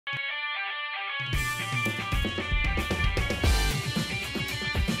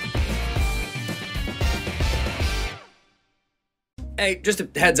Hey, just a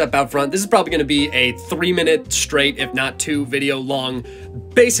heads up out front, this is probably going to be a 3-minute straight, if not 2 video long,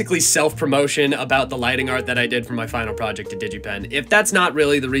 basically self-promotion about the lighting art that I did for my final project at DigiPen. If that's not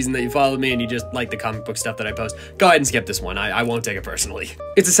really the reason that you followed me and you just like the comic book stuff that I post, go ahead and skip this one. I won't take it personally.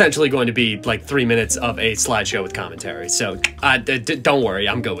 It's essentially going to be like 3 minutes of a slideshow with commentary, so don't worry,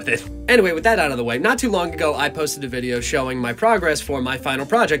 I'm good with it. Anyway, with that out of the way, not too long ago, I posted a video showing my progress for my final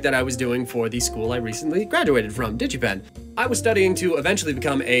project that I was doing for the school I recently graduated from, DigiPen. I was studying to eventually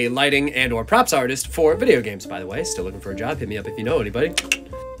become a lighting and or props artist for video games, by the way. Still looking for a job, hit me up if you know anybody.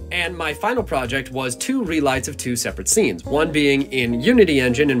 And my final project was 2 relights of 2 separate scenes, one being in Unity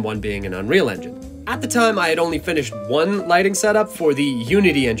Engine and one being in Unreal Engine. At the time, I had only finished 1 lighting setup for the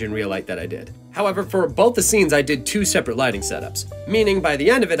Unity Engine relight that I did. However, for both the scenes, I did 2 separate lighting setups, meaning by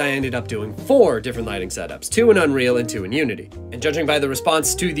the end of it, I ended up doing 4 different lighting setups, 2 in Unreal and 2 in Unity. And judging by the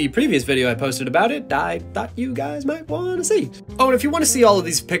response to the previous video I posted about it, I thought you guys might want to see. Oh, and if you want to see all of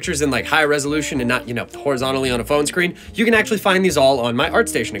these pictures in like high resolution and not, you know, horizontally on a phone screen, you can actually find these all on my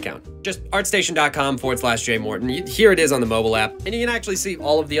ArtStation account. Just artstation.com/jmorton. Here it is on the mobile app, and you can actually see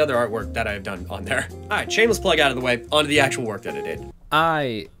all of the other artwork that I've done on there. All right, shameless plug out of the way, onto the actual work that I did.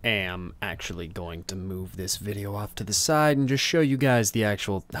 I am actually going to move this video off to the side and just show you guys the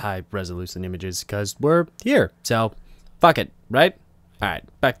actual high resolution images because we're here. So fuck it, right? All right,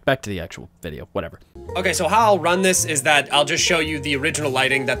 back to the actual video, whatever. Okay, so how I'll run this is that I'll just show you the original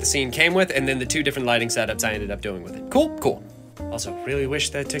lighting that the scene came with and then the 2 different lighting setups I ended up doing with it. Cool? Cool. Also, really wish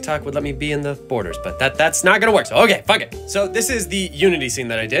that TikTok would let me be in the borders, but that's not gonna work, so okay, fuck it. So this is the Unity scene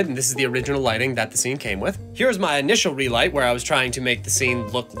that I did, and this is the original lighting that the scene came with. Here's my initial relight, where I was trying to make the scene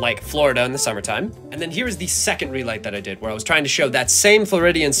look like Florida in the summertime. And then here's the second relight that I did, where I was trying to show that same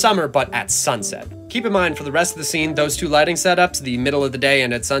Floridian summer, but at sunset. Keep in mind, for the rest of the scene, those 2 lighting setups, the middle of the day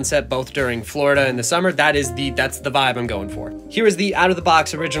and at sunset, both during Florida in the summer, that's the vibe I'm going for. Here is the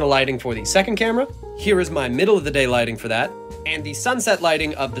out-of-the-box original lighting for the second camera. Here is my middle of the day lighting for that, and the sunset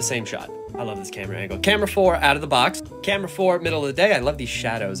lighting of the same shot. I love this camera angle. Camera 4 out of the box. Camera 4 middle of the day. I love these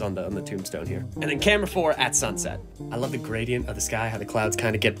shadows on the tombstone here. And then camera 4 at sunset. I love the gradient of the sky, how the clouds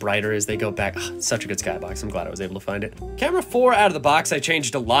kind of get brighter as they go back. Oh, such a good skybox. I'm glad I was able to find it. Camera 4 out of the box I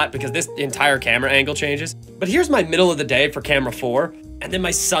changed a lot because this entire camera angle changes. But here's my middle of the day for camera 4. And then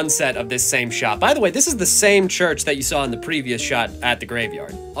my sunset of this same shot. By the way, this is the same church that you saw in the previous shot at the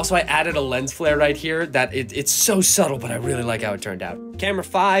graveyard. Also, I added a lens flare right here that it's so subtle, but I really like how it turned out. Camera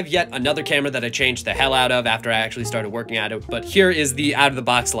 5, yet another camera that I changed the hell out of after I actually started working at it. But here is the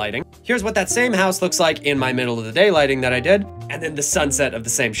out-of-the-box lighting. Here's what that same house looks like in my middle of the day lighting that I did. And then the sunset of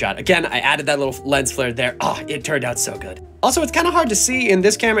the same shot. Again, I added that little lens flare there. Oh, it turned out so good. Also, it's kind of hard to see in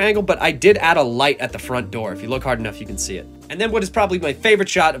this camera angle, but I did add a light at the front door. If you look hard enough, you can see it. And then what is probably my favorite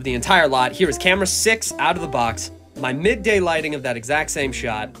shot of the entire lot, here is camera 6 out of the box. My midday lighting of that exact same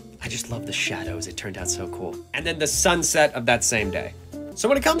shot. I just love the shadows. It turned out so cool. And then the sunset of that same day. So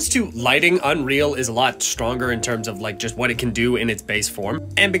when it comes to lighting, Unreal is a lot stronger in terms of like just what it can do in its base form.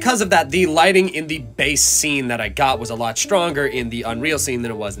 And because of that, the lighting in the base scene that I got was a lot stronger in the Unreal scene than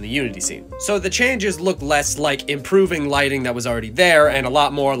it was in the Unity scene. So the changes look less like improving lighting that was already there and a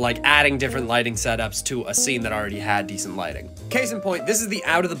lot more like adding different lighting setups to a scene that already had decent lighting. Case in point, this is the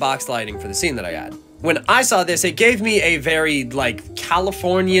out-of-the-box lighting for the scene that I had. When I saw this, it gave me a very like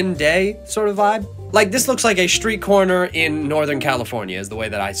Californian day sort of vibe. Like, this looks like a street corner in Northern California is the way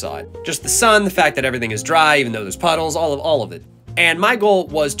that I saw it. Just the sun, the fact that everything is dry, even though there's puddles, all of it. And my goal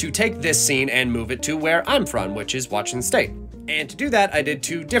was to take this scene and move it to where I'm from, which is Washington State. And to do that, I did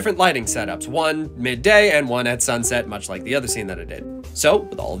 2 different lighting setups, one midday and one at sunset, much like the other scene that I did. So,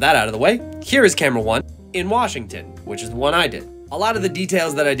 with all of that out of the way, here is camera 1 in Washington, which is the one I did. A lot of the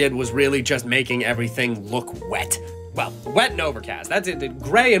details that I did was really just making everything look wet. Well, wet and overcast. That's it.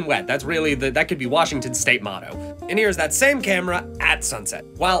 Gray and wet. That's really that could be Washington State motto. And here's that same camera at sunset.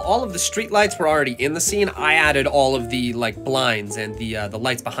 While all of the street lights were already in the scene, I added all of the like blinds and the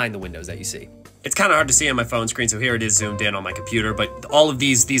lights behind the windows that you see. It's kind of hard to see on my phone screen, so here it is zoomed in on my computer, but all of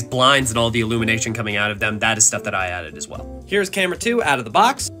these blinds and all the illumination coming out of them, that is stuff that I added as well. Here's camera 2 out of the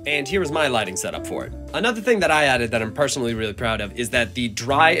box, and here is my lighting setup for it. Another thing that I added that I'm personally really proud of is that the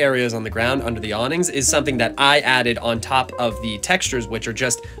dry areas on the ground under the awnings is something that I added on top of the textures, which are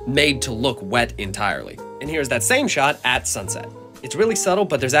just made to look wet entirely. And here's that same shot at sunset. It's really subtle,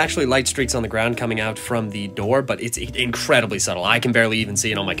 but there's actually light streaks on the ground coming out from the door, but it's incredibly subtle. I can barely even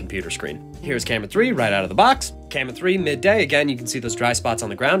see it on my computer screen. Here's camera 3 right out of the box. Camera 3, midday. Again, you can see those dry spots on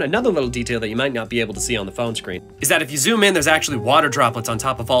the ground. Another little detail that you might not be able to see on the phone screen is that if you zoom in, there's actually water droplets on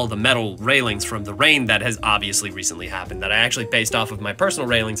top of all the metal railings from the rain that has obviously recently happened that I actually based off of my personal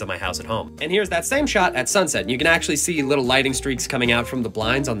railings on my house at home. And here's that same shot at sunset. You can actually see little lighting streaks coming out from the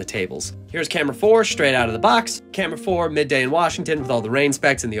blinds on the tables. Here's camera 4, straight out of the box. Camera 4, midday in Washington with all the rain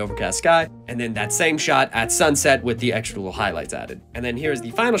specks and the overcast sky. And then that same shot at sunset with the extra little highlights added. And then here's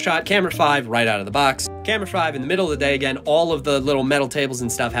the final shot, camera 5, right out of the box. Camera 5 in the middle of the day again, all of the little metal tables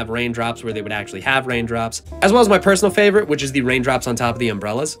and stuff have raindrops where they would actually have raindrops, as well as my personal favorite, which is the raindrops on top of the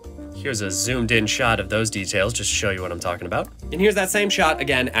umbrellas. Here's a zoomed in shot of those details just to show you what I'm talking about. And here's that same shot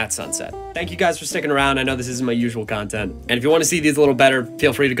again at sunset. Thank you guys for sticking around. I know this isn't my usual content. And if you want to see these a little better,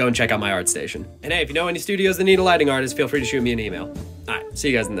 feel free to go and check out my art station. And hey, if you know any studios that need a lighting artist, feel free to shoot me an email. All right, see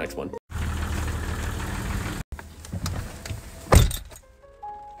you guys in the next one.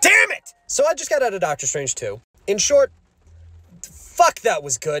 Damn it! So I just got out of Doctor Strange 2. In short, fuck, that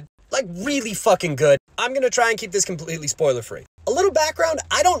was good. Like, really fucking good. I'm gonna try and keep this completely spoiler-free. A little background,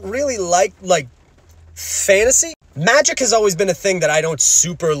 I don't really like fantasy. Magic has always been a thing that I don't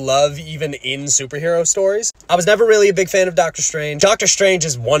super love, even in superhero stories. I was never really a big fan of Doctor Strange. Doctor Strange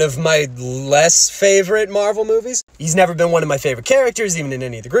is one of my less favorite Marvel movies. He's never been one of my favorite characters, even in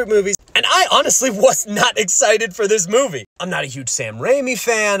any of the group movies. And I honestly was not excited for this movie. I'm not a huge Sam Raimi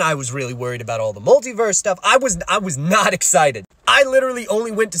fan. I was really worried about all the multiverse stuff. I was not excited. I literally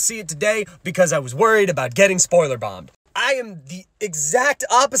only went to see it today because I was worried about getting spoiler bombed. I am the exact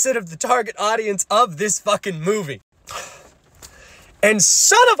opposite of the target audience of this fucking movie. And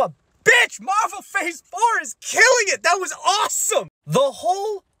son of a bitch, Marvel Phase 4 is killing it. That was awesome. The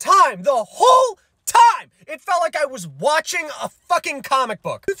whole time, it felt like I was watching a fucking comic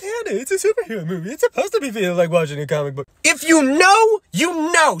book. Panda, it's a superhero movie. It's supposed to be feeling like watching a comic book. If you know,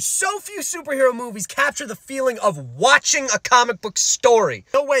 you know. So few superhero movies capture the feeling of watching a comic book story.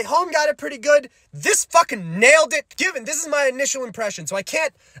 No Way Home got it pretty good. This fucking nailed it. Given this is my initial impression, so I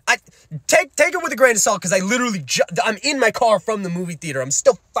take it with a grain of salt because I literally I'm in my car from the movie theater. I'm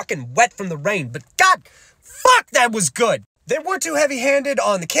still fucking wet from the rain, but God, fuck, that was good. They weren't too heavy-handed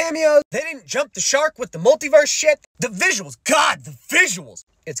on the cameos. They didn't jump the shark with the multiverse shit. The visuals, God, the visuals.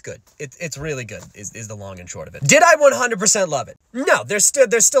 It's good. It's really good, is the long and short of it. Did I 100% love it? No, there's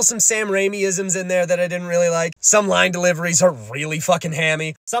still some Sam Raimi-isms in there that I didn't really like. Some line deliveries are really fucking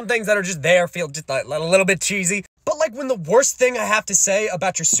hammy. Some things that are just there feel just a little bit cheesy. But like when the worst thing I have to say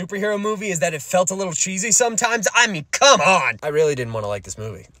about your superhero movie is that it felt a little cheesy sometimes, I mean, come on. I really didn't want to like this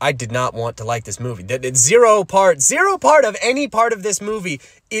movie. I did not want to like this movie. Zero part of any part of this movie,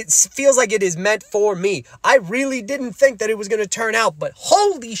 it feels like it is meant for me. I really didn't think that it was going to turn out, but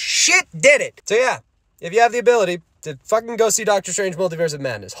holy shit, did it. So yeah, if you have the ability to fucking go see Doctor Strange Multiverse of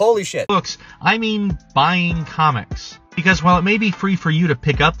Madness, holy shit. Books, I mean buying comics. Because while it may be free for you to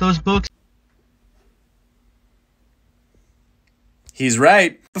pick up those books, he's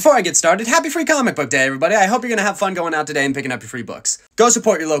right. Before I get started, happy Free Comic Book Day, everybody. I hope you're gonna have fun going out today and picking up your free books. Go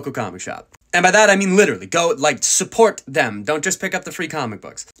support your local comic shop. And by that, I mean literally, go, support them. Don't just pick up the free comic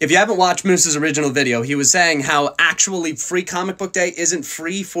books. If you haven't watched Moose's original video, he was saying how actually Free Comic Book Day isn't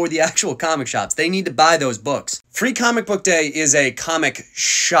free for the actual comic shops. They need to buy those books. Free Comic Book Day is a comic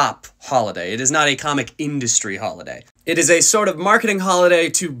shop holiday. It is not a comic industry holiday. It is a sort of marketing holiday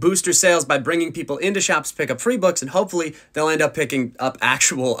to boost your sales by bringing people into shops to pick up free books, and hopefully they'll end up picking up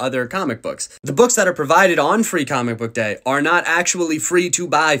actual other comic books. The books that are provided on Free Comic Book Day are not actually free to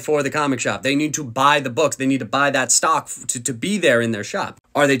buy for the comic shop. They need to buy the books. They need to buy that stock to be there in their shop.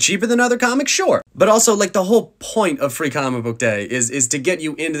 Are they cheaper than other comics? Sure. But also, like, the whole point of Free Comic Book Day is to get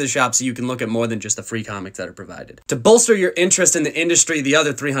you into the shop so you can look at more than just the free comics that are provided. To bolster your interest in the industry the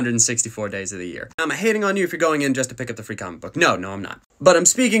other 364 days of the year. I'm hating on you if you're going in just to pick up the free comic book. No, I'm not. But I'm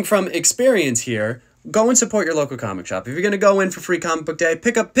speaking from experience here. Go and support your local comic shop. If you're going to go in for Free Comic Book Day,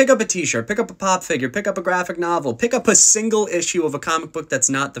 pick up a t-shirt, pick up a pop figure, pick up a graphic novel, pick up a single issue of a comic book that's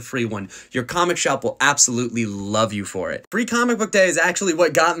not the free one. Your comic shop will absolutely love you for it. Free Comic Book Day is actually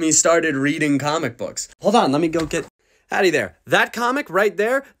what got me started reading comic books. Hold on, let me go get... Howdy there. That comic right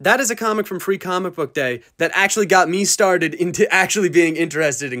there, that is a comic from Free Comic Book Day that actually got me started into actually being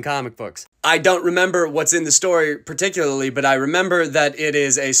interested in comic books. I don't remember what's in the story particularly, but I remember that it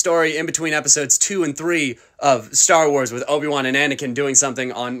is a story in between episodes 2 and 3 of Star Wars with Obi-Wan and Anakin doing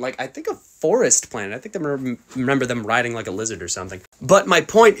something on, like, I think a forest planet. I think I remember them riding like a lizard or something. But my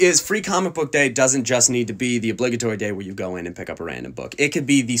point is, Free Comic Book Day doesn't just need to be the obligatory day where you go in and pick up a random book. It could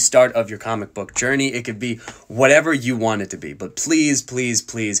be the start of your comic book journey. It could be whatever you want it to be. But please, please,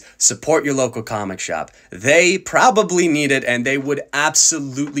 please support your local comic shop. They probably need it, and they would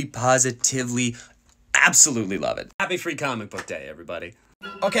absolutely, positively absolutely love it. Happy Free Comic Book Day, everybody.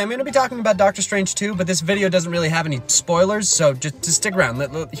 Okay, I'm going to be talking about Doctor Strange 2, but this video doesn't really have any spoilers, so just stick around,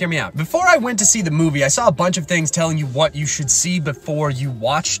 hear me out. Before I went to see the movie, I saw a bunch of things telling you what you should see before you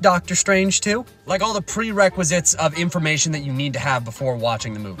watch Doctor Strange 2. Like all the prerequisites of information that you need to have before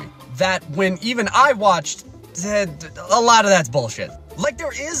watching the movie. That when even I watched, a lot of that's bullshit. Like,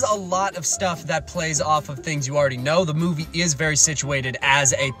 there is a lot of stuff that plays off of things you already know. The movie is very situated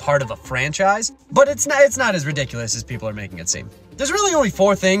as a part of a franchise, but it's not as ridiculous as people are making it seem. There's really only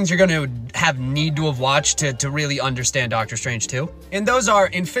 4 things you're gonna need to have watched to really understand Doctor Strange 2. And those are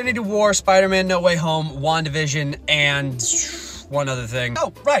Infinity War, Spider-Man No Way Home, WandaVision, and one other thing.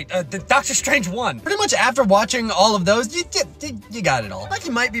 Oh, right, the Doctor Strange 1. Pretty much after watching all of those, you got it all. Like,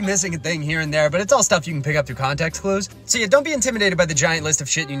 you might be missing a thing here and there, but it's all stuff you can pick up through context clues. So yeah, don't be intimidated by the giant list of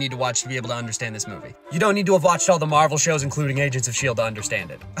shit you need to watch to be able to understand this movie. You don't need to have watched all the Marvel shows, including Agents of S.H.I.E.L.D. to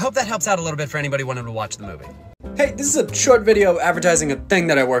understand it. I hope that helps out a little bit for anybody wanting to watch the movie. Hey, this is a short video advertising a thing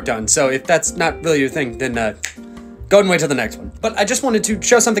that I worked on, so if that's not really your thing, then go and wait till the next one. But I just wanted to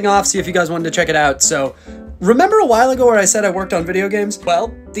show something off, see if you guys wanted to check it out, so remember a while ago where I said I worked on video games?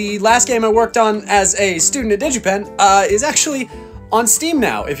 Well, the last game I worked on as a student at DigiPen is actually on Steam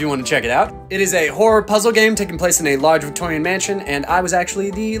now, if you want to check it out. It is a horror puzzle game taking place in a large Victorian mansion, and I was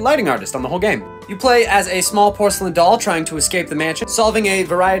actually the lighting artist on the whole game. You play as a small porcelain doll trying to escape the mansion, solving a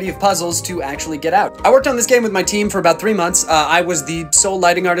variety of puzzles to actually get out. I worked on this game with my team for about 3 months. I was the sole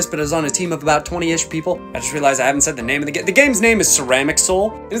lighting artist, but I was on a team of about 20-ish people. I just realized I haven't said the name of the game. The game's name is Ceramic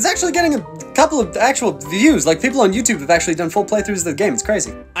Soul, and it's actually getting a couple of actual views. Like, people on YouTube have actually done full playthroughs of the game. It's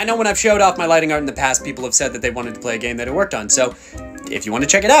crazy. I know when I've showed off my lighting art in the past, people have said that they wanted to play a game that I worked on, so if you want to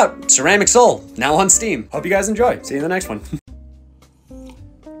check it out, Ceramic Soul, now on Steam. Hope you guys enjoy. See you in the next one.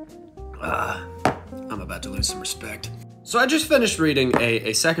 I'm about to lose some respect. So I just finished reading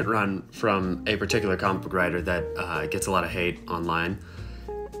a second run from a particular comic book writer that gets a lot of hate online.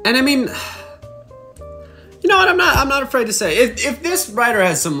 And I mean, you know what, I'm not afraid to say, if this writer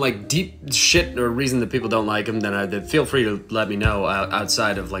has some like deep shit or reason that people don't like him, then feel free to let me know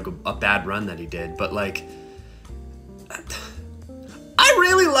outside of like a bad run that he did. But like, I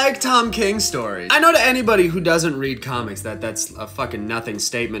really like Tom King's stories. I know to anybody who doesn't read comics that's a fucking nothing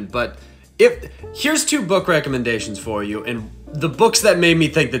statement, but here's 2 book recommendations for you, and the books that made me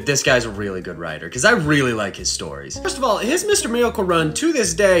think that this guy's a really good writer, because I really like his stories. First of all, his Mr. Miracle run to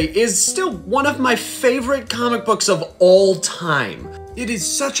this day is still one of my favorite comic books of all time. It is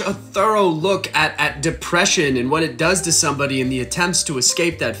such a thorough look at depression and what it does to somebody and the attempts to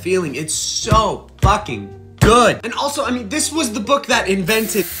escape that feeling. It's so fucking good. And also, I mean, this was the book that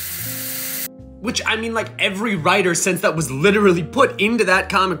invented, which, I mean, like, every writer since that was literally put into that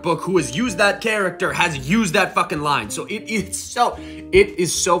comic book who has used that character has used that fucking line. So it is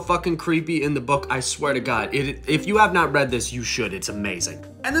so fucking creepy in the book, I swear to God. If you have not read this, you should. It's amazing.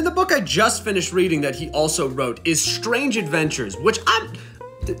 And then the book I just finished reading that he also wrote is Strange Adventures, which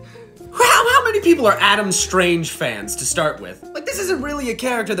how many people are Adam Strange fans to start with? Like, this isn't really a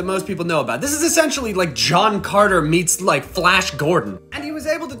character that most people know about. This is essentially like John Carter meets like Flash Gordon. And he was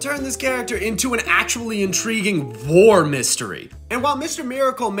able to turn this character into an actually intriguing war mystery. And while Mr.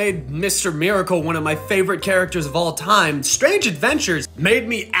 Miracle made Mr. Miracle one of my favorite characters of all time, Strange Adventures made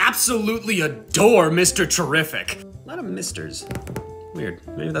me absolutely adore Mr. Terrific. A lot of misters. Weird.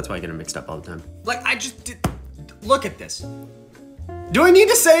 Maybe that's why I get them mixed up all the time. Like, look at this. Do I need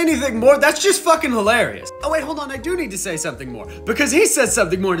to say anything more? That's just fucking hilarious. Oh wait, hold on, I do need to say something more, because he says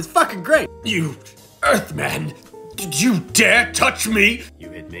something more and it's fucking great. You Earthman, did you dare touch me? You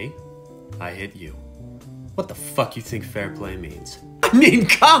hit me, I hit you. What the fuck you think fair play means? I mean,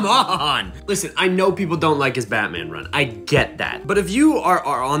 come on! Listen, I know people don't like his Batman run. I get that. But if you are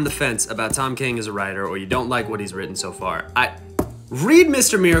on the fence about Tom King as a writer, or you don't like what he's written so far, read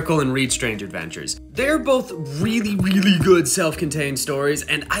Mr. Miracle and read Strange Adventures. They're both really, really good self-contained stories,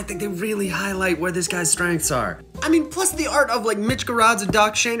 and I think they really highlight where this guy's strengths are. I mean, plus the art of like Mitch Gerads and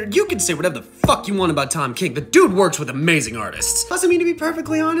Doc Shaner. You can say whatever the fuck you want about Tom King. The dude works with amazing artists. Plus, I mean, to be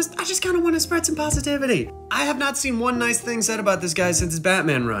perfectly honest, I just kind of want to spread some positivity. I have not seen one nice thing said about this guy since his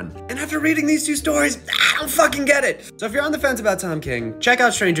Batman run. And after reading these 2 stories, I don't fucking get it. So if you're on the fence about Tom King, check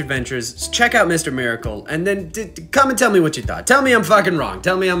out Strange Adventures, check out Mr. Miracle, and then come and tell me what you thought. Tell me I'm fucking wrong.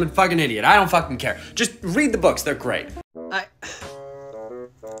 Tell me I'm a fucking idiot. I don't fucking care. Just read the books. They're great.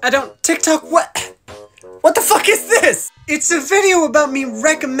 I don't... TikTok, what? What the fuck is this? It's a video about me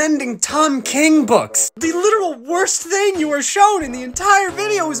recommending Tom King books. The literal worst thing you were shown in the entire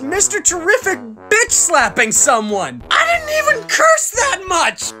video is Mr. Terrific bitch slapping someone. I didn't even curse that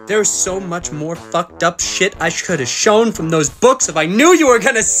much. There's so much more fucked up shit I could have shown from those books if I knew you were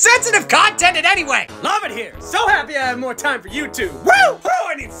gonna sensitive content it anyway. Love it here. So happy I have more time for YouTube. Woo!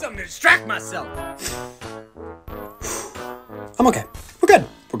 I need something to distract myself. I'm okay. We're good.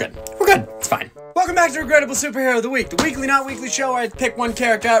 We're good. We're good. It's fine. Welcome back to Regrettable Superhero of the Week, the weekly, not weekly show where I pick one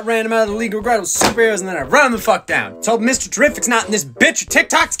character at random out of the League of Regrettable Superheroes and then I run the fuck down. So Mr. Terrific's not in this bitch,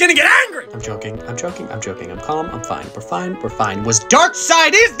 TikTok's gonna get angry! I'm joking, I'm joking, I'm joking, I'm calm, I'm fine, we're fine, we're fine. Was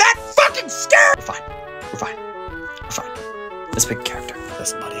Darkseid is that fucking scary? We're fine, we're fine, we're fine. Let's pick a character.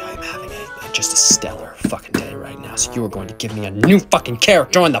 Listen, buddy, I am having just a stellar fucking day right now, so you are going to give me a new fucking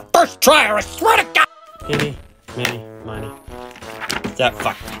character on the first try, or I swear to God! Mini, money. That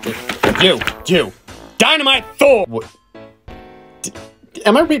fuck. You. Dynamite Thor! What?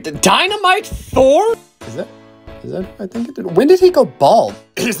 Am I reading? Dynamite Thor? Is that I think it did. When did he go bald?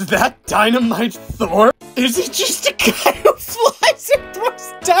 Is that Dynamite Thor? Is he just a guy who flies and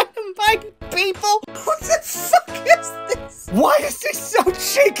throws dynamite at people? What the fuck is this? Why is he so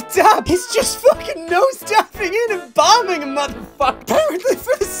cheeked up? He's just fucking nose diving in and bombing a motherfucker. Apparently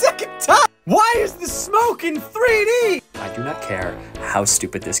for the second time. Why is the smoke in 3D? I do not care how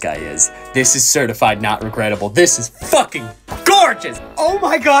stupid this guy is. This is certified not regrettable. This is fucking gorgeous. Oh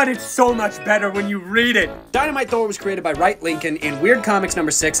my God, it's so much better when you read it. Dynamite Thor was created by Wright Lincoln in Weird Comics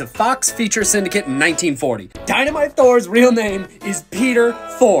 #6 of Fox Feature Syndicate in 1940. Dynamite Thor's real name is Peter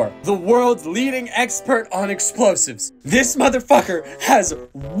Thor, the world's leading expert on explosives. This motherfucker has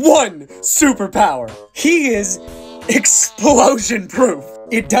one superpower. He is explosion proof.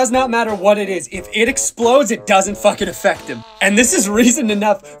 It does not matter what it is. If it explodes, it doesn't fucking affect him. And this is reason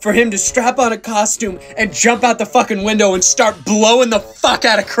enough for him to strap on a costume and jump out the fucking window and start blowing the fuck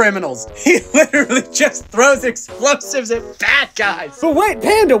out of criminals. He literally just throws explosives at bad guys. But wait,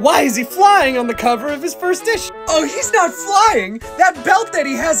 Panda, why is he flying on the cover of his first issue? Oh, he's not flying. That belt that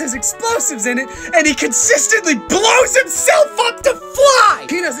he has explosives in it, and he consistently blows himself up to fly.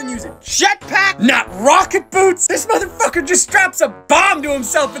 He doesn't use a jetpack, not rocket boots. This motherfucker just straps a bomb to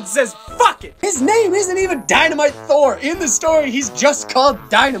himself and says, fuck it. His name isn't even Dynamite Thor. In the story, he's just called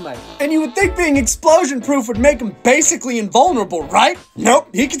Dynamite. And you would think being explosion proof would make him basically invulnerable, right? Nope.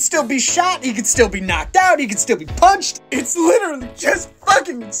 He could still be shot. He could still be knocked out. He could still be punched. It's literally just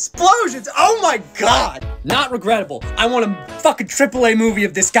fucking explosions. Oh my God. Not regrettable. I want a fucking AAA movie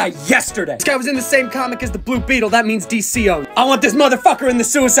of this guy yesterday. This guy was in the same comic as the Blue Beetle. That means DC owned. I want this motherfucker in the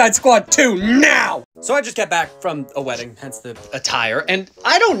Suicide Squad 2 now. So I just got back from a wedding, hence the attire, and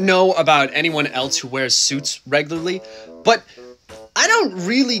I don't know about anyone else who wears suits regularly, but I don't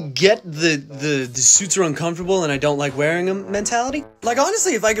really get the suits are uncomfortable and I don't like wearing them mentality. Like,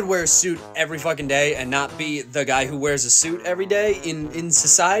 honestly, if I could wear a suit every fucking day and not be the guy who wears a suit every day in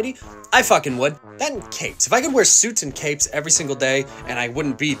society, I fucking would. That and capes. If I could wear suits and capes every single day and I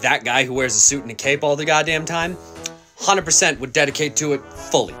wouldn't be that guy who wears a suit and a cape all the goddamn time, 100% would dedicate to it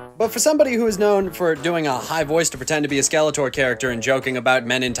fully. But for somebody who is known for doing a high voice to pretend to be a Skeletor character and joking about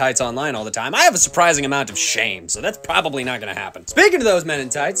men in tights online all the time, I have a surprising amount of shame, so that's probably not gonna happen. Speaking of those men in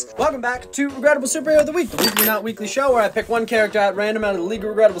tights, welcome back to Regrettable Superhero of the Week, the weekly not weekly show where I pick one character at random out of the League of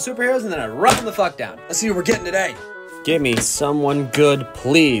Regrettable Superheroes and then I run the fuck down. Let's see who we're getting today. Give me someone good,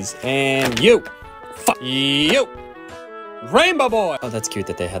 please. And you. Fuck you. Rainbow Boy. Oh, that's cute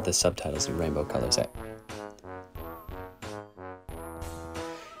that they had the subtitles in rainbow colors.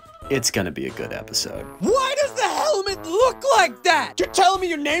 It's gonna be a good episode. Why does the helmet look like that? You're telling me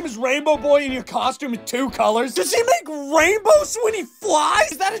your name is Rainbow Boy and your costume is 2 colors? Does he make rainbows when he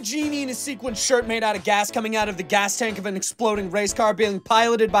flies? Is that a genie in a sequin shirt made out of gas coming out of the gas tank of an exploding race car being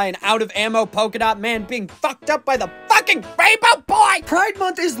piloted by an out-of-ammo polka dot man being fucked up by the fucking Rainbow Boy? Pride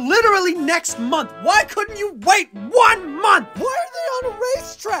Month is literally next month. Why couldn't you wait 1 month? Why are they on a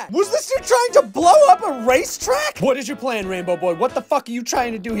racetrack? Was this dude trying to blow up a racetrack? What is your plan, Rainbow Boy? What the fuck are you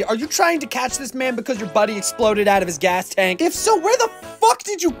trying to do here? Are you trying to catch this man because your buddy exploded out of his gas tank? If so, where the fuck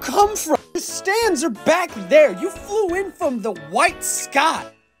did you come from? The stands are back there. You flew in from the white sky.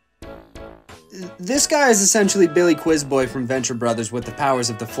 This guy is essentially Billy Quizboy from Venture Brothers with the powers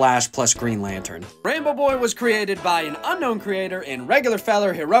of the Flash plus Green Lantern. Rainbow Boy was created by an unknown creator in Regular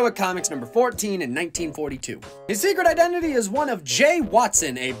Feller Heroic Comics #14 in 1942. His secret identity is one of Jay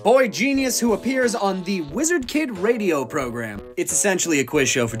Watson, a boy genius who appears on the Wizard Kid radio program. It's essentially a quiz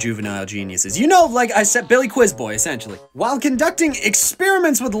show for juvenile geniuses. You know, like I said, Billy Quizboy, essentially. While conducting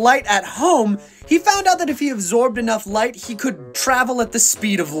experiments with light at home, he found out that if he absorbed enough light, he could travel at the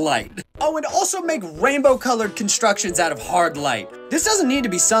speed of light. Oh, and also make rainbow-colored constructions out of hard light. This doesn't need to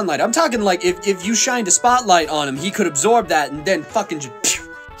be sunlight. I'm talking like if you shined a spotlight on him, he could absorb that and then fucking just...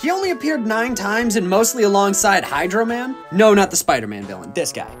 Phew. He only appeared 9 times and mostly alongside Hydro Man. No, not the Spider-Man villain,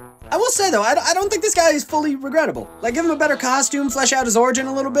 this guy. I will say though, I don't think this guy is fully regrettable. Like, give him a better costume, flesh out his origin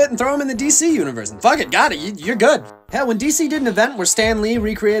a little bit, and throw him in the DC universe, and fuck it, got it, you're good. Hell, when DC did an event where Stan Lee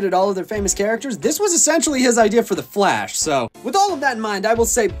recreated all of their famous characters, this was essentially his idea for the Flash, so with all of that in mind, I will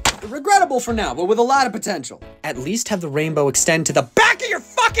say regrettable for now, but with a lot of potential. At least have the rainbow extend to the back of your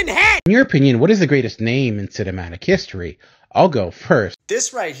fucking head! In your opinion, what is the greatest name in cinematic history? I'll go first.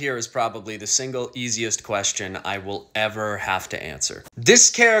 This right here is probably the single easiest question I will ever have to answer. This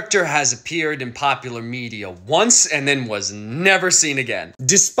character has appeared in popular media once and then was never seen again.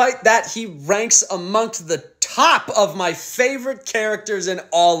 Despite that, he ranks amongst the top of my favorite characters in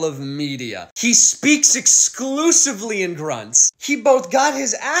all of media. He speaks exclusively in grunts. He both got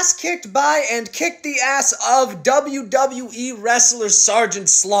his ass kicked by and kicked the ass of WWE wrestler Sergeant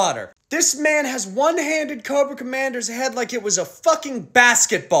Slaughter. This man has one-handed Cobra Commander's head like it was a fucking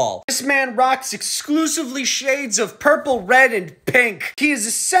basketball. This man rocks exclusively shades of purple, red, and pink. He is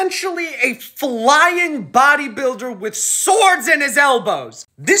essentially a flying bodybuilder with swords in his elbows.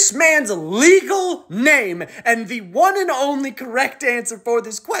 This man's legal name, and the one and only correct answer for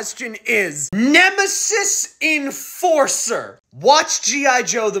this question is Nemesis Enforcer. Watch G.I.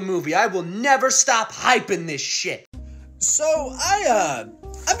 Joe the movie. I will never stop hyping this shit. So, I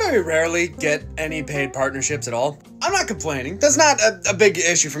very rarely get any paid partnerships at all. I'm not complaining. That's not a big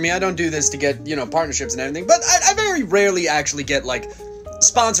issue for me. I don't do this to get, you know, partnerships and everything, but I very rarely actually get, like,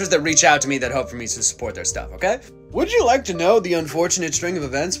 sponsors that reach out to me that hope for me to support their stuff, okay? Would you like to know the unfortunate string of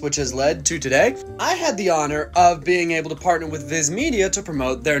events which has led to today? I had the honor of being able to partner with Viz Media to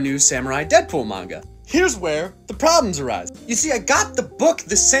promote their new Samurai Deadpool manga. Here's where the problems arise. You see, I got the book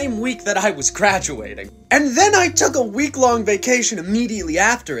the same week that I was graduating. And then I took a week-long vacation immediately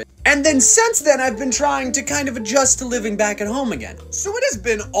after it. And then since then, I've been trying to kind of adjust to living back at home again. So it has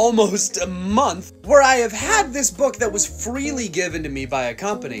been almost a month where I have had this book that was freely given to me by a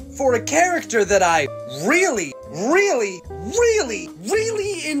company for a character that I really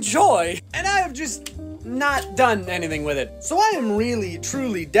enjoy. And I have just not done anything with it. So I am really,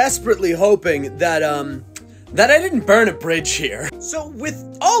 truly, desperately hoping that, that I didn't burn a bridge here. So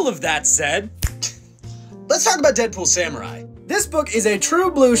with all of that said, let's talk about Deadpool Samurai. This book is a true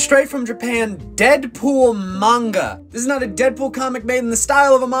blue, straight from Japan, Deadpool manga. This is not a Deadpool comic made in the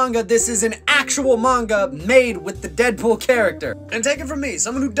style of a manga. This is an actual manga made with the Deadpool character. And take it from me,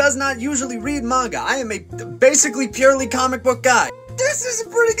 someone who does not usually read manga, I am a basically purely comic book guy. This is a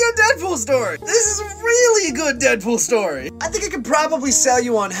pretty good Deadpool story. This is a really good Deadpool story. I think I could probably sell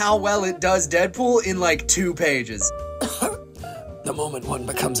you on how well it does Deadpool in like 2 pages. The moment one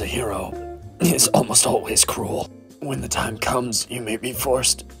becomes a hero is almost always cruel. When the time comes, you may be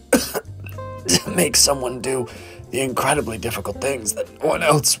forced to make someone do the incredibly difficult things that no one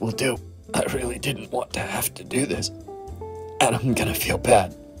else will do. I really didn't want to have to do this, and I'm gonna feel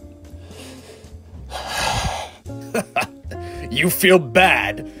bad. You feel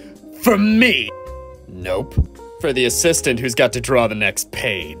bad? For me? Nope. For the assistant who's got to draw the next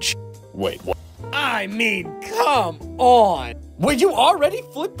page. Wait, what? I mean, come on! Will you already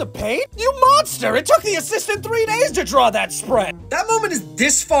flip the page? You monster! It took the assistant 3 days to draw that spread! That moment is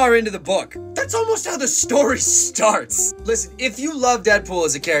this far into the book. That's almost how the story starts. Listen, if you love Deadpool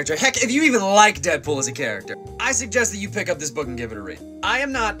as a character, heck, if you even like Deadpool as a character, I suggest that you pick up this book and give it a read. I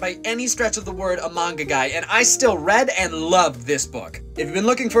am not, by any stretch of the word, a manga guy, and I still read and loved this book. If you've been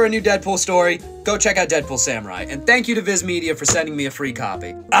looking for a new Deadpool story, go check out Deadpool Samurai, and thank you to Viz Media for sending me a free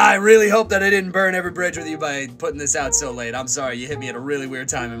copy. I really hope that I didn't burn every bridge with you by putting this out so late. I'm sorry, you hit me at a really weird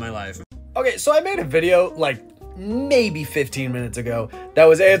time in my life. Okay, so I made a video, like, maybe 15 minutes ago that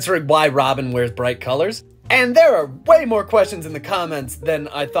was answering why Robin wears bright colors. And there are way more questions in the comments than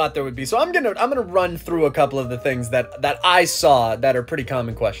I thought there would be. So I'm gonna run through a couple of the things that I saw that are pretty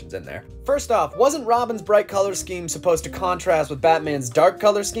common questions in there. First off, wasn't Robin's bright color scheme supposed to contrast with Batman's dark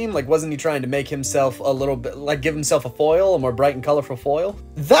color scheme? Like, wasn't he trying to make himself a little bit, like, give himself a foil, a more bright and colorful foil?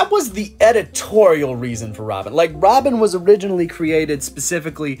 That was the editorial reason for Robin. Like, Robin was originally created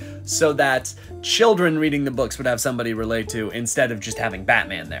specifically so that children reading the books would have somebody relate to instead of just having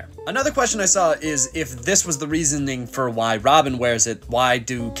Batman there. Another question I saw is, if this was the reasoning for why Robin wears it, why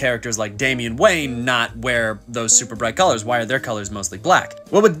do characters like Damian Wayne not wear those super bright colors? Why are their colors mostly black?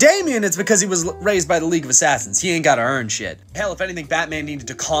 Well, with Damian, it's because he was raised by the League of Assassins. He ain't gotta earn shit. Hell, if anything, Batman needed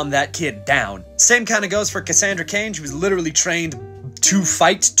to calm that kid down. Same kind of goes for Cassandra Cain. She was literally trained to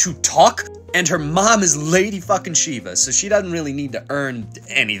fight, to talk. And her mom is Lady fucking Shiva, so she doesn't really need to earn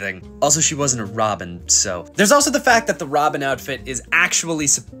anything. Also, she wasn't a Robin, so. There's also the fact that the Robin outfit is actually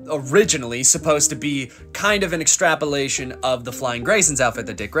originally supposed to be kind of an extrapolation of the Flying Grayson's outfit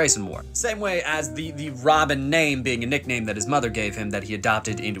that Dick Grayson wore. Same way as the Robin name being a nickname that his mother gave him that he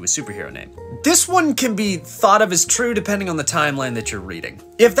adopted into his superhero name. This one can be thought of as true depending on the timeline that you're reading.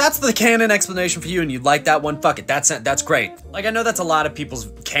 If that's the canon explanation for you and you like that one, fuck it, that's great. Like, I know that's a lot of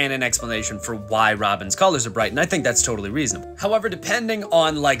people's canon explanation for why Robin's colors are bright, and I think that's totally reasonable. However, depending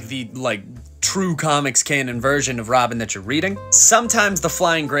on the true comics canon version of Robin that you're reading, sometimes the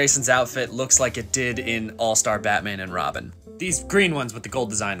Flying Grayson's outfit looks like it did in All-Star Batman and Robin. These green ones with the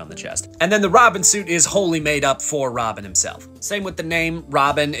gold design on the chest. And then the Robin suit is wholly made up for Robin himself. Same with the name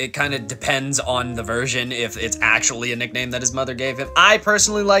Robin, it kind of depends on the version if it's actually a nickname that his mother gave him. I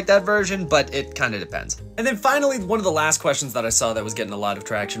personally like that version, but it kind of depends. And then finally, one of the last questions that I saw that was getting a lot of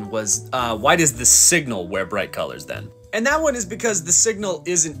traction was, why does the Signal wear bright colors then? And that one is because the Signal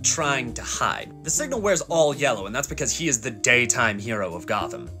isn't trying to hide. The Signal wears all yellow, and that's because he is the daytime hero of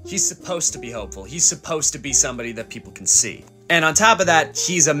Gotham. He's supposed to be hopeful. He's supposed to be somebody that people can see. And on top of that,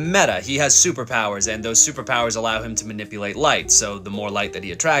 he's a meta. He has superpowers, and those superpowers allow him to manipulate light, so the more light that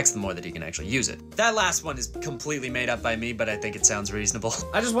he attracts, the more that he can actually use it. That last one is completely made up by me, but I think it sounds reasonable.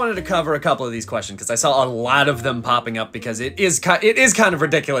 I just wanted to cover a couple of these questions, because I saw a lot of them popping up, because it is kind of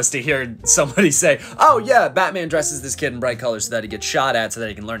ridiculous to hear somebody say, oh yeah, Batman dresses this kid in bright colors so that he gets shot at, so that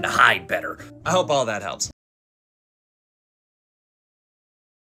he can learn to hide better. I hope all that helps.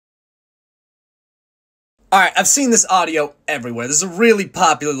 Alright, I've seen this audio everywhere. This is a really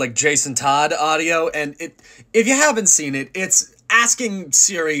popular, Jason Todd audio, and if you haven't seen it, it's asking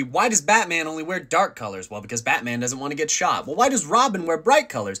Siri, why does Batman only wear dark colors? Well, because Batman doesn't want to get shot. Well, why does Robin wear bright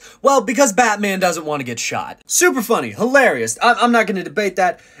colors? Well, because Batman doesn't want to get shot. Super funny, hilarious. I'm not going to debate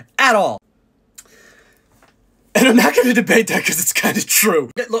that at all. And I'm not going to debate that because it's kind of true.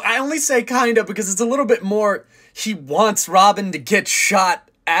 Look, I only say kind of because it's a little bit more he wants Robin to get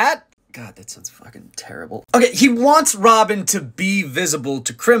shot at. God, that sounds fucking terrible. Okay, he wants Robin to be visible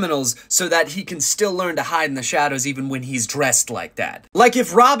to criminals so that he can still learn to hide in the shadows even when he's dressed like that. Like,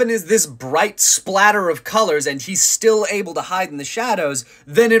 if Robin is this bright splatter of colors and he's still able to hide in the shadows,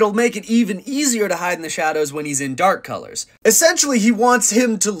 then it'll make it even easier to hide in the shadows when he's in dark colors. Essentially, he wants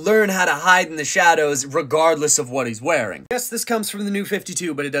him to learn how to hide in the shadows regardless of what he's wearing. Yes, this comes from the New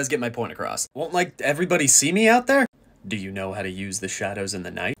 52, but it does get my point across. Won't, everybody see me out there? Do you know how to use the shadows in the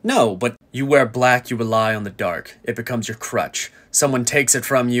night? No, but you wear black, you rely on the dark. It becomes your crutch. Someone takes it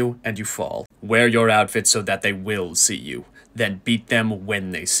from you, and you fall. Wear your outfit so that they will see you. Then beat them when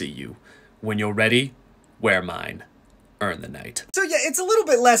they see you. When you're ready, wear mine. Earn the night. So yeah, it's a little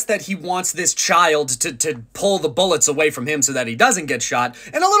bit less that he wants this child to pull the bullets away from him so that he doesn't get shot,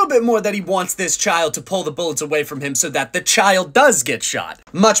 and a little bit more that he wants this child to pull the bullets away from him so that the child does get shot.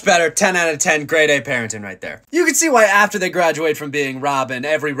 Much better, 10 out of 10, grade A parenting right there. You can see why after they graduate from being Robin,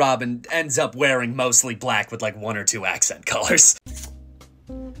 every Robin ends up wearing mostly black with 1 or 2 accent colors.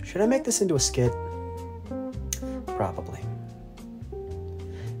 Should I make this into a skit? Probably.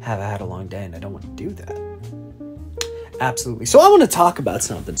 Have I had a long day and I don't want to do that. Absolutely. So I want to talk about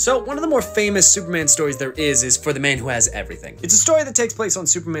something. So one of the more famous Superman stories there is For the Man Who Has Everything. It's a story that takes place on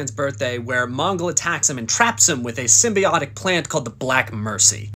Superman's birthday where Mongol attacks him and traps him with a symbiotic plant called the Black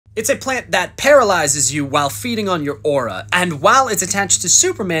Mercy. It's a plant that paralyzes you while feeding on your aura, and while it's attached to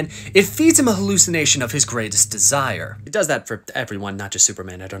Superman, it feeds him a hallucination of his greatest desire. It does that for everyone, not just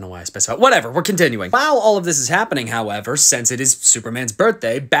Superman. I don't know why I specified. Whatever, we're continuing. While all of this is happening, however, since it is Superman's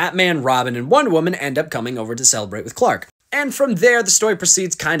birthday, Batman, Robin, and Wonder Woman end up coming over to celebrate with Clark. And from there, the story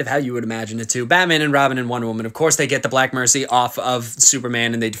proceeds kind of how you would imagine it to. Batman and Robin and Wonder Woman, of course, they get the Black Mercy off of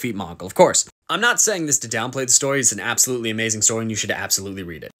Superman and they defeat Mongol, of course. I'm not saying this to downplay the story. It's an absolutely amazing story and you should absolutely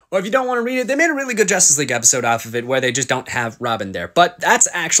read it. Or if you don't want to read it, they made a really good Justice League episode off of it where they just don't have Robin there. But that's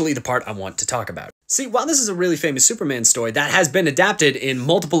actually the part I want to talk about. See, while this is a really famous Superman story that has been adapted in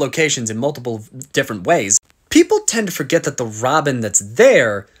multiple locations in multiple different ways, people tend to forget that the Robin that's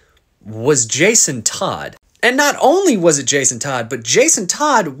there was Jason Todd. And not only was it Jason Todd, but Jason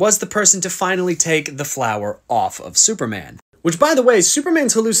Todd was the person to finally take the flower off of Superman. Which, by the way,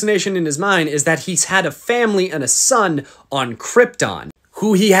 Superman's hallucination in his mind is that he's had a family and a son on Krypton,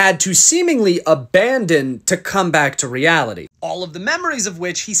 who he had to seemingly abandon to come back to reality. All of the memories of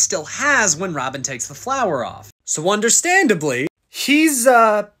which he still has when Robin takes the flower off. So understandably, he's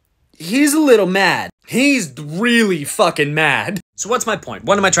a little mad. He's really fucking mad. So what's my point?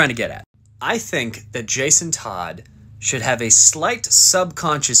 What am I trying to get at? I think that Jason Todd should have a slight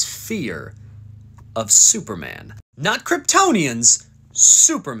subconscious fear of Superman. Not Kryptonians,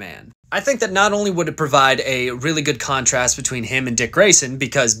 Superman. I think that not only would it provide a really good contrast between him and Dick Grayson,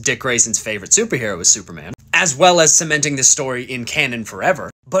 because Dick Grayson's favorite superhero is Superman, as well as cementing this story in canon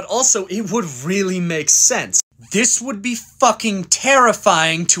forever, but also it would really make sense. This would be fucking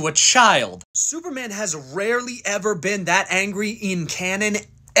terrifying to a child. Superman has rarely ever been that angry in canon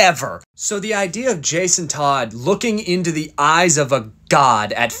ever. So the idea of Jason Todd looking into the eyes of a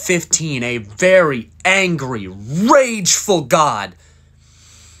god at 15, a very angry, rageful god,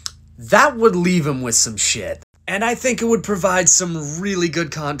 that would leave him with some shit. And I think it would provide some really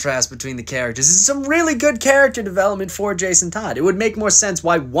good contrast between the characters. It's some really good character development for Jason Todd. It would make more sense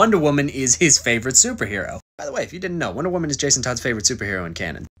why Wonder Woman is his favorite superhero. By the way, if you didn't know, Wonder Woman is Jason Todd's favorite superhero in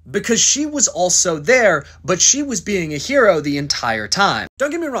canon. Because she was also there, but she was being a hero the entire time. Don't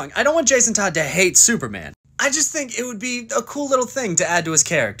get me wrong, I don't want Jason Todd to hate Superman. I just think it would be a cool little thing to add to his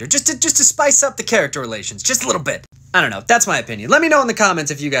character, just to spice up the character relations, just a little bit. I don't know, that's my opinion. Let me know in the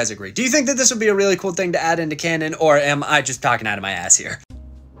comments if you guys agree. Do you think that this would be a really cool thing to add into canon, or am I just talking out of my ass here?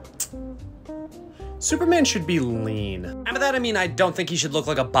 Superman should be lean. And by that I mean I don't think he should look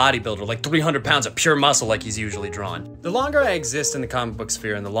like a bodybuilder, like 300 pounds of pure muscle like he's usually drawn. The longer I exist in the comic book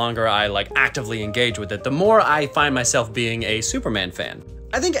sphere and the longer I actively engage with it, the more I find myself being a Superman fan.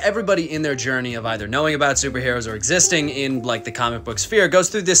 I think everybody in their journey of either knowing about superheroes or existing in the comic book sphere goes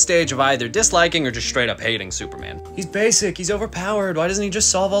through this stage of either disliking or just straight up hating Superman. He's basic, he's overpowered, why doesn't he just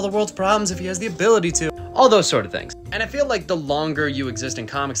solve all the world's problems if he has the ability to? All those sort of things. And I feel like the longer you exist in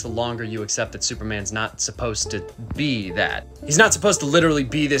comics, the longer you accept that Superman's not supposed to be that. He's not supposed to literally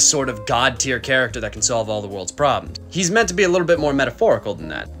be this sort of god tier character that can solve all the world's problems. He's meant to be a little bit more metaphorical than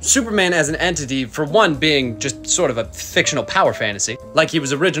that. Superman as an entity, for one, being just sort of a fictional power fantasy. Like he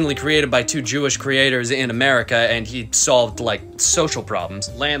was originally created by two Jewish creators in America and he solved social problems,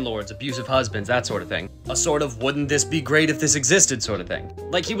 landlords, abusive husbands, that sort of thing. A sort of wouldn't this be great if this existed sort of thing.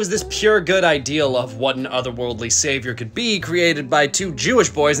 Like he was this pure good ideal of what an otherworldly savior could be, created by two Jewish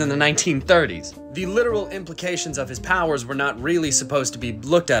boys in the 1930s. The literal implications of his powers were not really supposed to be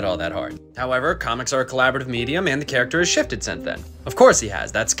looked at all that hard. However, comics are a collaborative medium and the character has shifted since then. Of course he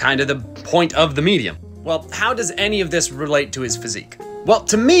has, that's kind of the point of the medium. Well, how does any of this relate to his physique? Well,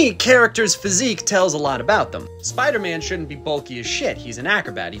 to me, characters' physique tells a lot about them. Spider-Man shouldn't be bulky as shit. He's an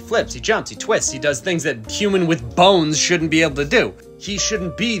acrobat. He flips, he jumps, he twists, he does things that human with bones shouldn't be able to do. He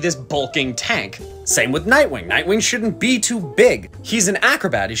shouldn't be this bulking tank. Same with Nightwing. Nightwing shouldn't be too big. He's an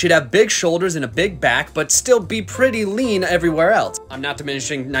acrobat. He should have big shoulders and a big back, but still be pretty lean everywhere else. I'm not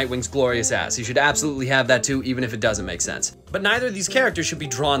diminishing Nightwing's glorious ass. He should absolutely have that too, even if it doesn't make sense. But neither of these characters should be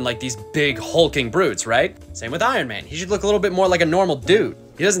drawn like these big hulking brutes, right? Same with Iron Man. He should look a little bit more like a normal dude.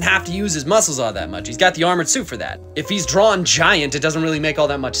 He doesn't have to use his muscles all that much. He's got the armored suit for that. If he's drawn giant, it doesn't really make all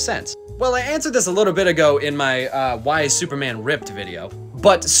that much sense. Well, I answered this a little bit ago in my Why is Superman Ripped video.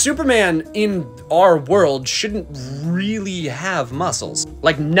 But Superman in our world shouldn't really have muscles.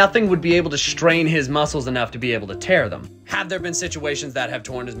 Like nothing would be able to strain his muscles enough to be able to tear them. Have there been situations that have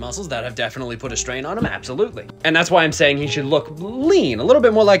torn his muscles that have definitely put a strain on him? Absolutely. And that's why I'm saying he should look lean, a little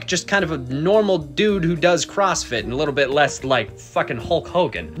bit more like just kind of a normal dude who does CrossFit and a little bit less like fucking Hulk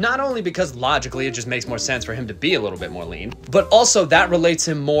Hogan. Not only because logically it just makes more sense for him to be a little bit more lean, but also that relates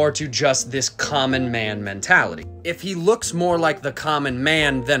him more to just this common man mentality. If he looks more like the common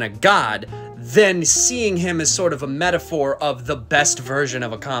man than a god, then seeing him as sort of a metaphor of the best version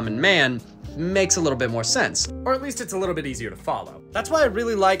of a common man makes a little bit more sense. Or at least it's a little bit easier to follow. That's why I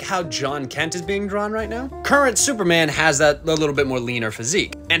really like how John Kent is being drawn right now. Current Superman has that a little bit more leaner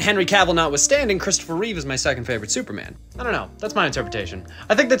physique. And Henry Cavill notwithstanding, Christopher Reeve is my second favorite Superman. I don't know, that's my interpretation.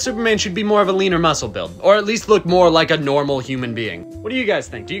 I think that Superman should be more of a leaner muscle build, or at least look more like a normal human being. What do you guys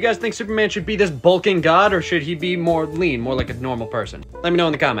think? Do you guys think Superman should be this bulking god, or should he be more lean, more like a normal person? Let me know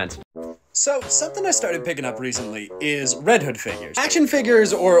in the comments. So, something I started picking up recently is Red Hood figures. Action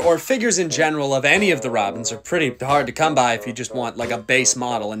figures or figures in general of any of the Robins are pretty hard to come by if you just want like a base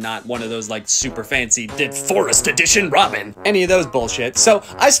model and not one of those like super fancy Forest Edition Robin. Any of those bullshit. So,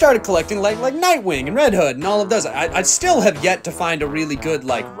 I started collecting like Nightwing and Red Hood and all of those. I still have yet to find a really good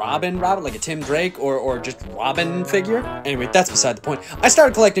like Robin, like a Tim Drake or just Robin figure. Anyway, that's beside the point. I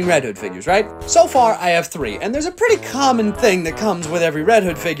started collecting Red Hood figures, right? So far, I have 3, and there's a pretty common thing that comes with every Red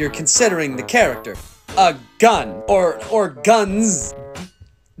Hood figure considering the character. A gun. Or guns.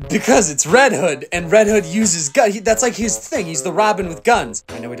 Because it's Red Hood, and Red Hood uses guns. That's like his thing. He's the Robin with guns.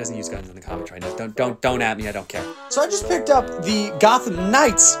 I know he doesn't use guns in the comics right now. Don't at me, I don't care. So I just picked up the Gotham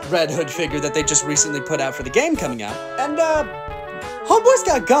Knights Red Hood figure that they just recently put out for the game coming out. And, Homeboy's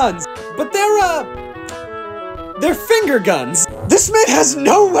got guns, but They're finger guns. This man has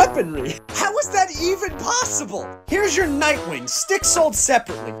no weaponry. How is that even possible? Here's your Nightwing, stick sold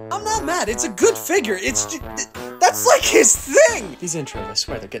separately. I'm not mad, it's a good figure. It's just, that's like his thing. These intros, I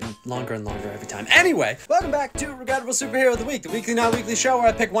swear, they're getting longer and longer every time. Anyway, welcome back to Regrettable Superhero of the Week, the weekly, not weekly show where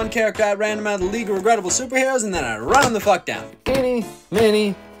I pick one character at random out of the League of Regrettable Superheroes and then I run them the fuck down. Eeny,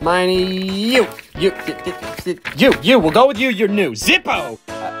 meeny, miny, you. We'll go with you, you're new. Zippo!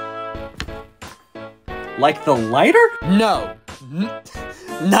 Like the lighter? No.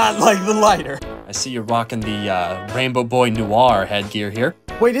 Not like the lighter. I see you're rocking the Rainbow Boy Noir headgear here.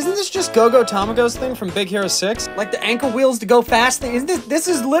 Wait, isn't this just Go-Go Tamago's thing from Big Hero 6? Like the ankle wheels to go fast thing? This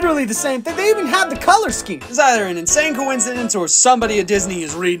is literally the same thing. They even have the color scheme. It's either an insane coincidence or somebody at Disney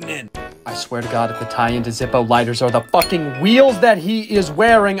is reading in. I swear to God, if the tie-in to Zippo lighters are the fucking wheels that he is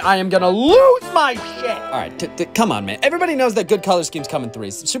wearing, I am gonna lose my shit! Alright, come on, man. Everybody knows that good color schemes come in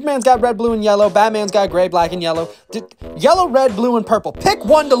threes. Superman's got red, blue, and yellow. Batman's got gray, black, and yellow. Yellow, red, blue, and purple. Pick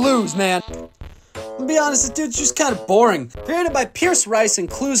one to lose, man. To be honest, this dude's just kind of boring. Created by Pierce Rice in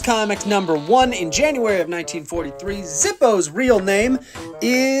Clues Comics #1 in January of 1943, Zippo's real name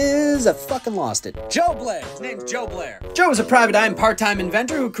is... I fucking lost it. Joe Blair. His name's Joe Blair. Joe is a private eye and part-time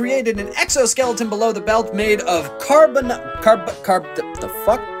inventor who created an exoskeleton below the belt made of carborundum.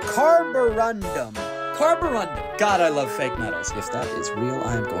 Carborundum. God, I love fake metals. If that is real,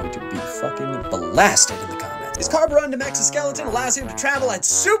 I am going to be fucking blasted in the comments. His carborundum exoskeleton allows him to travel at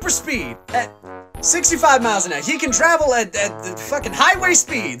super speed. At 65 miles an hour. He can travel at the fucking highway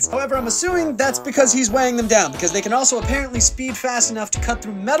speeds. However, I'm assuming that's because he's weighing them down, because they can also apparently speed fast enough to cut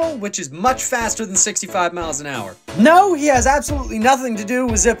through metal, which is much faster than 65 miles an hour. No, he has absolutely nothing to do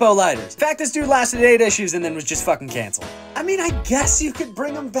with Zippo lighters. In fact, this dude lasted 8 issues and then was just fucking canceled. I mean, I guess you could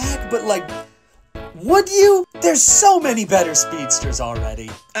bring him back, but like... would you? There's so many better speedsters already.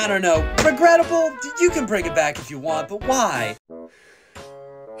 I don't know. Regrettable? You can bring it back if you want, but why?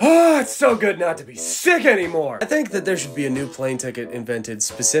 Oh, it's so good not to be sick anymore. I think that there should be a new plane ticket invented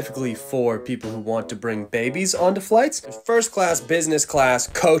specifically for people who want to bring babies onto flights. There's first class, business class,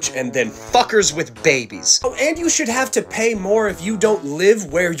 coach, and then fuckers with babies. Oh, and you should have to pay more if you don't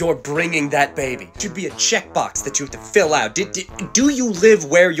live where you're bringing that baby. It should be a checkbox that you have to fill out. Do you live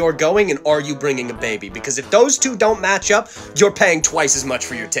where you're going and are you bringing a baby? Because if those two don't match up, you're paying twice as much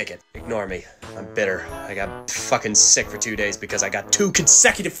for your ticket. Ignore me. I'm bitter. I got fucking sick for 2 days because I got 2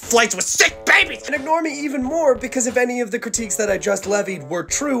 consecutive flights with sick babies! And ignore me even more because if any of the critiques that I just levied were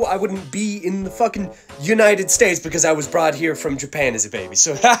true, I wouldn't be in the fucking United States because I was brought here from Japan as a baby,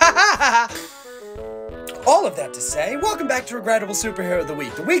 so all of that to say, welcome back to Regrettable Superhero of the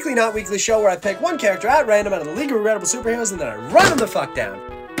Week, the weekly, not weekly show where I pick one character at random out of the League of Regrettable Superheroes and then I run them the fuck down.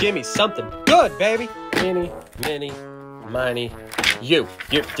 Give me something good, baby. Eeny, meeny, miny, you,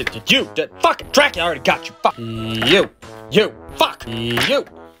 fucking Dracula, I already got you, fuck, you, fuck, you.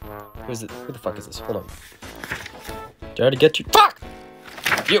 Who the fuck is this? Hold on. Did I already get you? Fuck!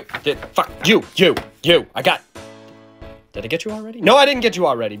 Fuck, you, I got... Did I get you already? No, I didn't get you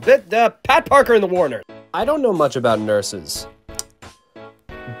already. Pat Parker and the War Nurse. I don't know much about nurses,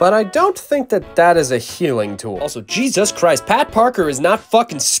 but I don't think that that is a healing tool. Also, Jesus Christ, Pat Parker is not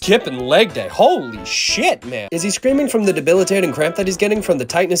fucking skipping leg day. Holy shit, man. Is he screaming from the debilitating cramp that he's getting from the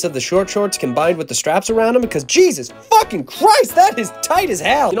tightness of the short shorts combined with the straps around him? Because Jesus fucking Christ, that is tight as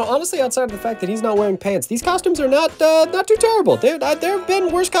hell. You know, honestly, outside of the fact that he's not wearing pants, these costumes are not too terrible. There have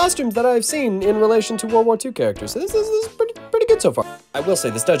been worse costumes that I've seen in relation to World War II characters. So this is pretty good so far. I will say,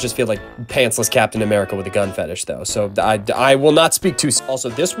 this does just feel like pantsless Captain America with a gun fetish, though. So I will not speak too... Also,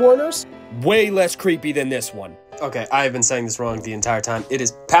 this War Nurse, way less creepy than this one. Okay, I have been saying this wrong the entire time. It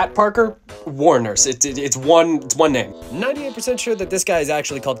is Pat Parker, War Nurse. It's one name. 98% sure that this guy is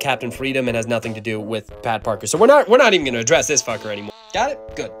actually called Captain Freedom and has nothing to do with Pat Parker. So we're not even gonna address this fucker anymore. Got it?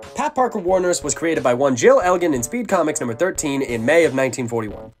 Good. Pat Parker War Nurse was created by one Jill Elgin in Speed Comics #13 in May of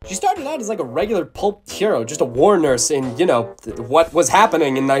 1941. She started out as like a regular pulp hero, just a war nurse in, you know, what was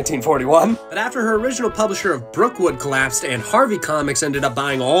happening in 1941. But after her original publisher of Brookwood collapsed and Harvey Comics ended up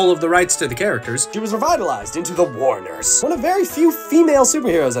buying all of the rights to the characters, she was revitalized into the War Nurse, one of very few female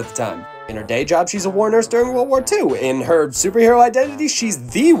superheroes at the time. In her day job, she's a war nurse during World War II. In her superhero identity,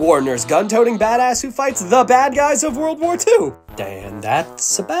 she's the war nurse, gun-toting badass who fights the bad guys of World War II. And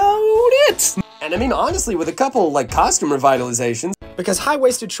that's about it. And I mean, honestly, with a couple, like, costume revitalizations, because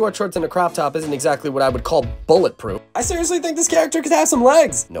high-waisted short shorts and a crop top isn't exactly what I would call bulletproof, I seriously think this character could have some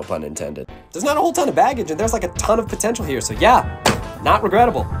legs. No pun intended. There's not a whole ton of baggage, and there's like a ton of potential here, so yeah, not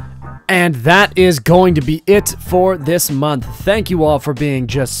regrettable. And that is going to be it for this month. Thank you all for being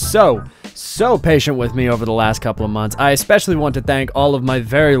just so so patient with me over the last couple of months. I especially want to thank all of my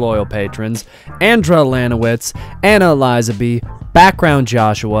very loyal patrons: Andra Lanowitz, Anna Eliza B, Background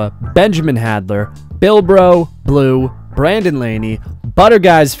Joshua, Benjamin Hadler, Bilbro, Blue, Brandon Laney,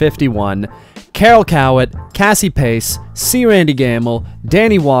 Butterguys51, Carol Cowett, Cassie Pace, C. Randy Gamble,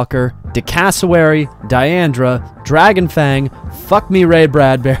 Danny Walker, DeCassowary, Diandra, Dragonfang, Fuck Me Ray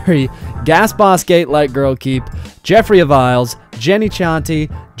Bradbury, Gas Boss Gate Light Girl Keep, Jeffrey Aviles, Jenny Chanti,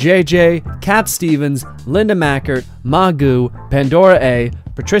 JJ, Cap Stevens, Linda Mackert, Magoo, Pandora A,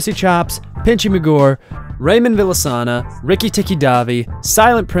 Patricia Chops, Pinchy McGore, Raymond Villasana, Ricky Tiki Davi,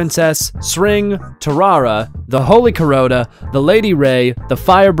 Silent Princess, Sring, Tarara, The Holy Kuroda, The Lady Ray, The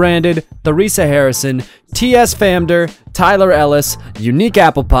Firebranded, Theresa Harrison, T.S. Famder, Tyler Ellis, Unique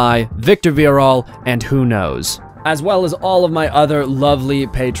Apple Pie, Victor Viral, and Who Knows, as well as all of my other lovely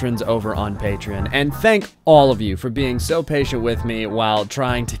patrons over on Patreon. And thank all of you for being so patient with me while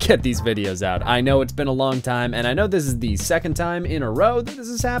trying to get these videos out. I know it's been a long time, and I know this is the second time in a row that this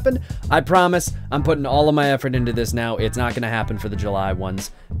has happened. I promise I'm putting all of my effort into this now. It's not going to happen for the July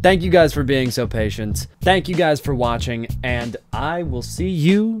ones. Thank you guys for being so patient. Thank you guys for watching, and I will see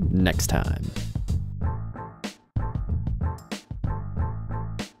you next time.